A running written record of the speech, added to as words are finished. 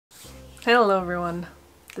Hello everyone,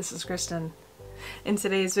 this is Kristen. In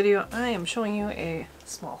today's video I am showing you a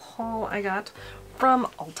small haul I got from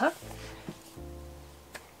Ulta.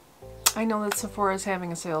 I know that Sephora is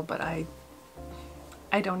having a sale, but I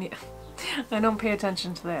don't pay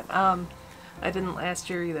attention to that. I didn't last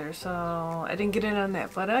year either, so I didn't get in on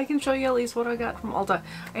that, but I can show you at least what I got from Ulta.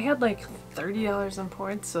 I had like $30 in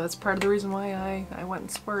points, so that's part of the reason why I went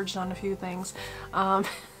and splurged on a few things.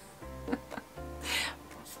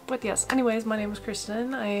 But yes, anyways, my name is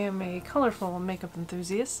Kristen. I am a colorful makeup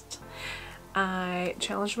enthusiast. I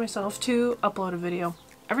challenged myself to upload a video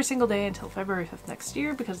every single day until February 5th next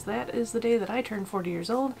year, because that is the day that I turned 40 years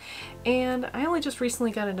old, and I only just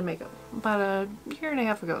recently got into makeup, about a year and a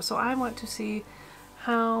half ago, so I want to see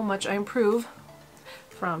how much I improve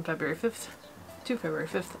from February 5th to February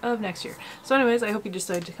 5th of next year. So anyways, I hope you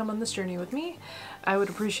decide to come on this journey with me. I would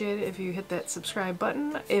appreciate it if you hit that subscribe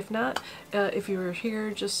button. If not, if you were here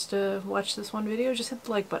just to watch this one video, just hit the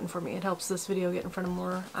like button for me. It helps this video get in front of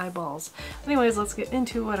more eyeballs. Anyways, let's get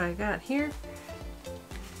into what I got here.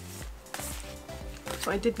 So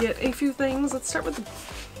I did get a few things. Let's start with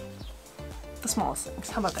the smallest things.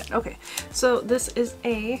 How about that? Okay, so this is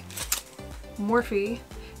a Morphe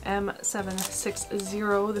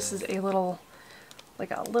M760. This is a little, like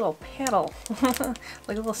a little paddle,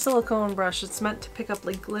 like a little silicone brush. It's meant to pick up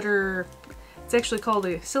like glitter. It's actually called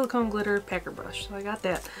a silicone glitter packer brush. So I got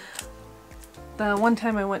that. The one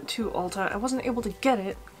time I went to Ulta, I wasn't able to get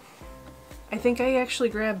it. I think I actually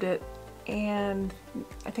grabbed it and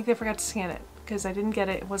I think they forgot to scan it because I didn't get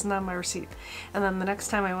it. It wasn't on my receipt. And then the next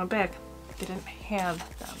time I went back, they didn't have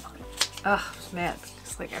them. Ugh, I was mad.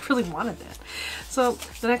 It's like I really wanted that. So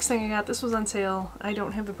the next thing I got, this was on sale. I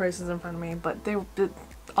don't have the prices in front of me, but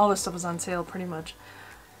all this stuff was on sale pretty much.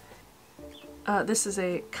 This is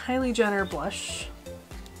a Kylie Jenner Blush.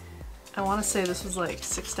 I want to say this was like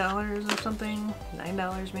 $6 or something,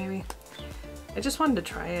 $9 maybe. I just wanted to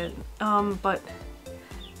try it, but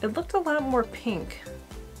it looked a lot more pink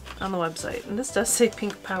on the website, and this does say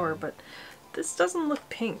pink power, but this doesn't look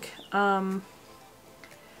pink, or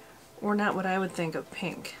not what I would think of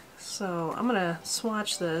pink. So I'm gonna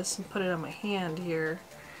swatch this and put it on my hand here.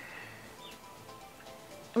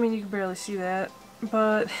 I mean, you can barely see that,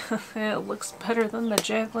 but it looks better than the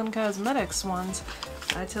Jaclyn Cosmetics ones,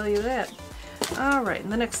 I tell you that. Alright,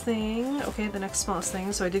 and the next thing, okay, the next smallest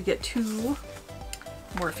thing, so I did get two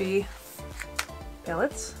Morphe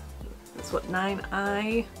palettes. That's what,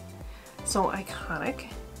 9I, so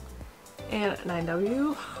iconic, and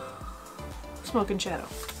 9W, Smoke and Shadow.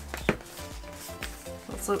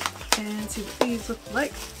 Let's look and see what these look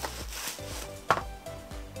like.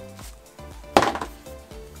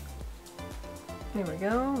 There we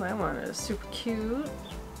go, that one is super cute.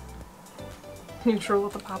 Neutral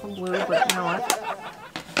with a pop of blue, but you know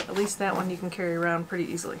what? At least that one you can carry around pretty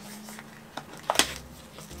easily.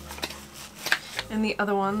 And the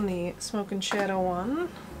other one, the Smoke and Shadow one.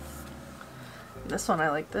 This one, I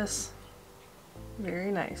like this.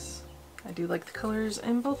 Very nice. I do like the colors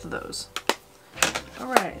in both of those.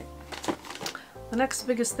 Alright. The next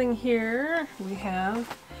biggest thing here, we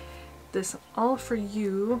have this All For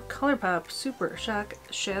You Colourpop Supershock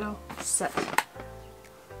Shadow Set.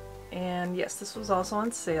 And yes, this was also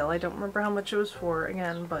on sale. I don't remember how much it was for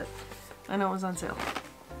again, but I know it was on sale.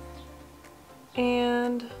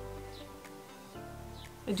 And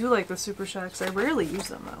I do like the Supershocks. I rarely use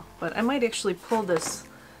them though, but I might actually pull this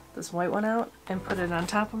white one out and put it on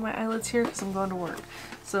top of my eyelids here because I'm going to work.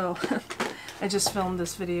 So I just filmed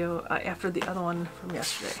this video after the other one from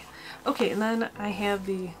yesterday. Okay, and then I have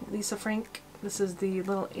the Lisa Frank. This is the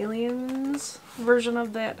Little Aliens version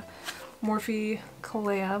of that Morphe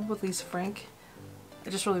collab with Lisa Frank.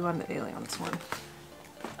 I just really wanted the aliens one.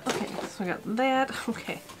 Okay, so I got that.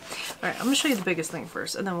 Okay, alright, I'm going to show you the biggest thing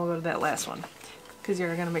first, and then we'll go to that last one, because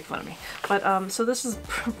you're going to make fun of me. But, so this is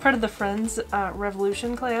part of the Friends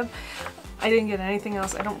Revolution collab. I didn't get anything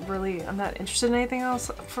else. I'm not interested in anything else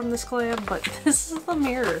from this collab, but this is the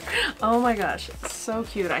mirror. Oh my gosh, it's so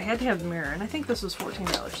cute. I had to have the mirror, and I think this was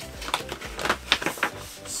 $14.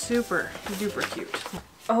 Super duper cute.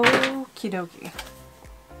 Okie dokie.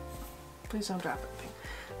 Please don't drop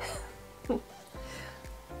anything.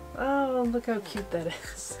 Oh, look how cute that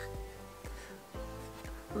is.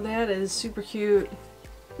 That is super cute.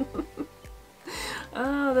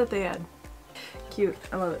 Oh, that they had. Cute.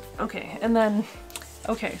 I love it. Okay, and then,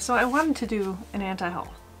 okay, so I wanted to do an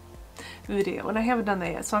anti-haul video, and I haven't done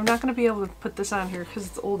that yet, so I'm not going to be able to put this on here because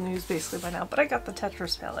it's old news basically by now, but I got the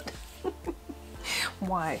Tetris palette.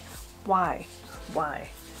 Why? Why? Why?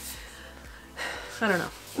 I don't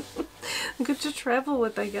know. Good to travel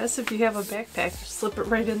with, I guess, if you have a backpack. Just slip it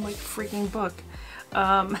right in like a freaking book.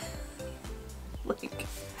 Like,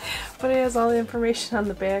 but it has all the information on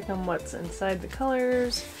the back on what's inside the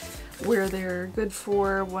colors, where they're good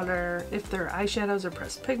for, if they're eyeshadows or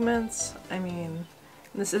pressed pigments. I mean,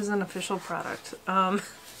 this is an official product.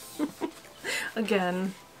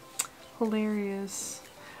 Again, hilarious.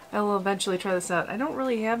 I will eventually try this out. I don't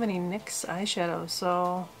really have any NYX eyeshadows,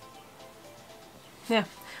 so yeah.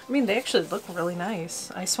 I mean, they actually look really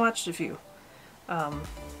nice. I swatched a few.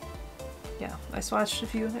 Yeah, I swatched a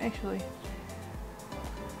few actually.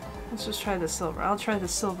 Let's just try the silver. I'll try the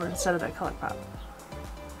silver instead of that Colourpop.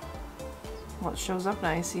 Well, it shows up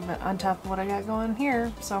nice even on top of what I got going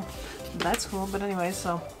here, so that's cool. But anyway,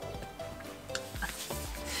 so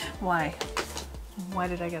why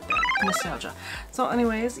did I get that? Nostalgia. So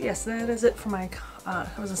anyways, yes, that is it for my I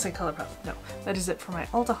was gonna say Colourpop. No, that is it for my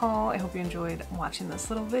Ulta haul. I hope you enjoyed watching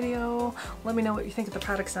this little video. Let me know what you think of the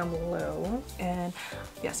products down below. And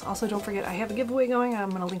yes, also don't forget I have a giveaway going.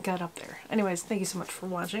 I'm gonna link that up there. Anyways, thank you so much for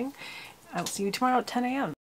watching. I will see you tomorrow at 10 a.m.